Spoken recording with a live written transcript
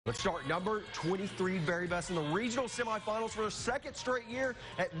Let's start number 23, Veribest in the regional semifinals for the second straight year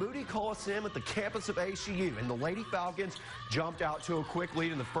at Moody Coliseum at the campus of ACU. And the Lady Falcons jumped out to a quick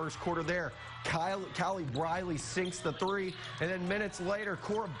lead in the first quarter there. Callie Briley sinks the three, and then minutes later,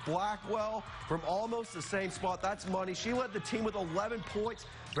 Cora Blackwell from almost the same spot. That's money. She led the team with 11 points.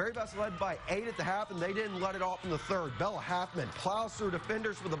 Veribest led by 8 at the half, and they didn't let it off in the third. Bella Halfman plows through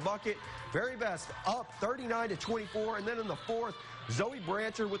defenders for the bucket. Veribest up 39-24, and then in the fourth, Zoe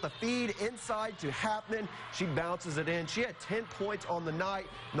Brancher with a feed inside to Halfman. She bounces it in. She had 10 points on the night,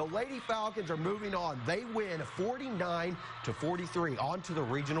 and the Lady Falcons are moving on. They win 49-43 on to the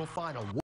regional final.